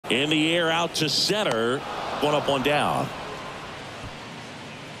In the air out to center. One up, one down.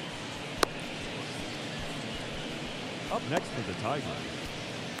 Up next for the Tigers,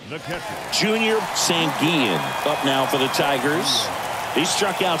 the catcher, Junior Sanguillen up now for the Tigers. He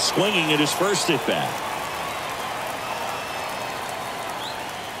struck out swinging at his first at bat.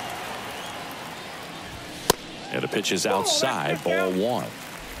 And the pitch is outside, ball one.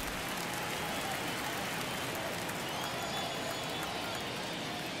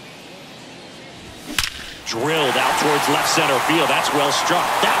 Drilled out towards left center field. That's well struck.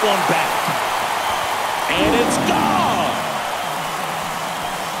 That one back. And it's gone.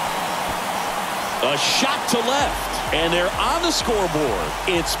 A shot to left. And they're on the scoreboard.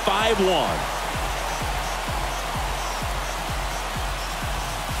 It's 5-1.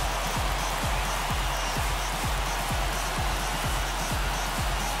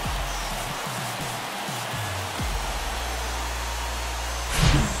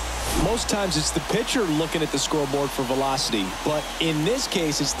 Most times it's the pitcher looking at the scoreboard for velocity, but in this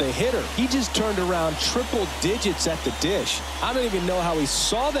case it's the hitter. He just turned around triple digits at the dish. I don't even know how he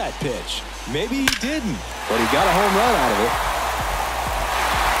saw that pitch. Maybe he didn't, but he got a home run out of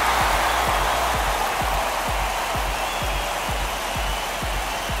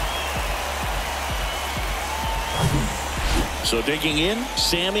it. So digging in,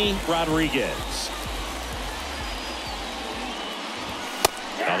 Sammy Rodriguez.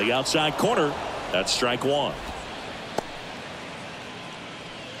 On the outside corner, that's strike one.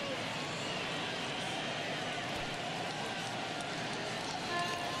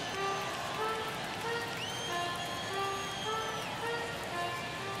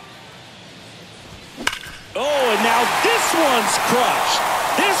 Oh, and now this one's crushed.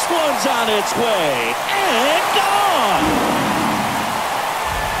 This one's on its way and gone.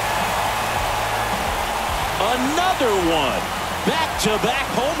 Another one. Back-to-back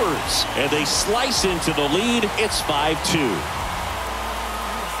homers, and they slice into the lead. It's 5-2.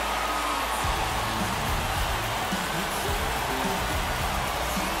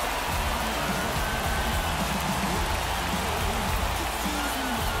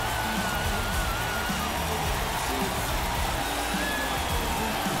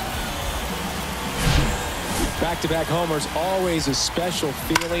 Back-to-back homers, always a special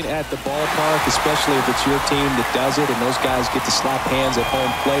feeling at the ballpark, especially if it's your team that does it and those guys get to slap hands at home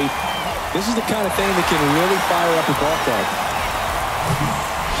plate. This is the kind of thing that can really fire up a ball club.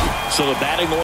 So the batting order.